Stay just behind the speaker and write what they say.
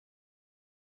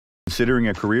Considering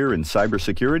a career in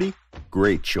cybersecurity?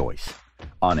 Great choice.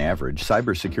 On average,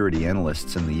 cybersecurity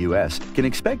analysts in the U.S. can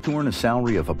expect to earn a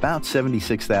salary of about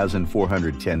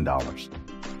 $76,410.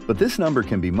 But this number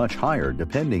can be much higher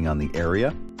depending on the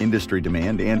area, industry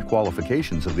demand, and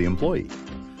qualifications of the employee.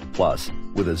 Plus,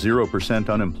 with a 0%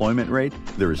 unemployment rate,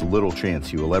 there is little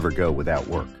chance you will ever go without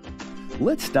work.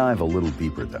 Let's dive a little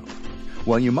deeper though.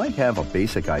 While you might have a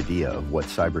basic idea of what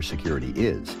cybersecurity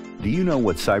is, do you know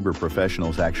what cyber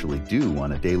professionals actually do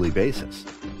on a daily basis?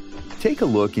 Take a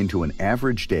look into an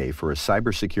average day for a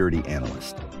cybersecurity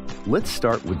analyst. Let's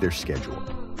start with their schedule.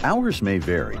 Hours may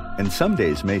vary, and some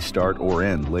days may start or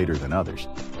end later than others,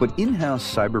 but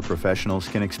in-house cyber professionals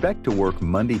can expect to work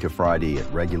Monday to Friday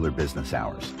at regular business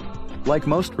hours. Like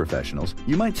most professionals,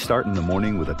 you might start in the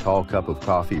morning with a tall cup of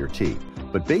coffee or tea,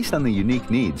 but based on the unique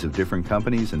needs of different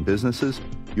companies and businesses,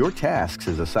 your tasks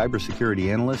as a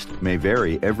cybersecurity analyst may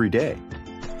vary every day.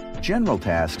 General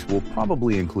tasks will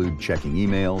probably include checking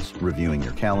emails, reviewing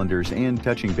your calendars, and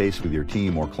touching base with your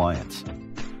team or clients.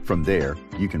 From there,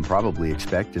 you can probably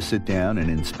expect to sit down and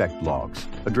inspect logs,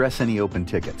 address any open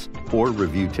tickets, or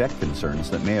review tech concerns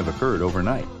that may have occurred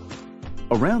overnight.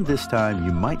 Around this time,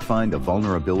 you might find a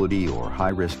vulnerability or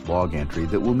high-risk log entry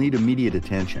that will need immediate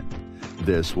attention.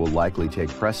 This will likely take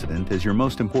precedent as your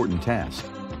most important task.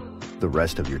 The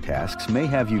rest of your tasks may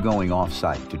have you going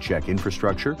off-site to check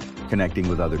infrastructure, connecting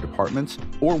with other departments,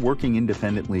 or working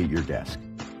independently at your desk.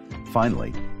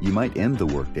 Finally, you might end the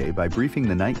workday by briefing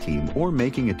the night team or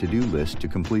making a to-do list to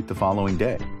complete the following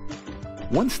day.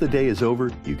 Once the day is over,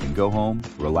 you can go home,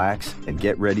 relax, and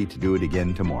get ready to do it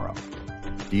again tomorrow.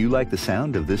 Do you like the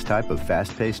sound of this type of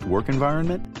fast-paced work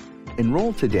environment?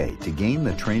 Enroll today to gain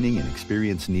the training and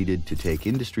experience needed to take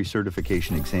industry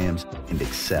certification exams and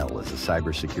excel as a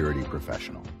cybersecurity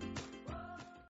professional.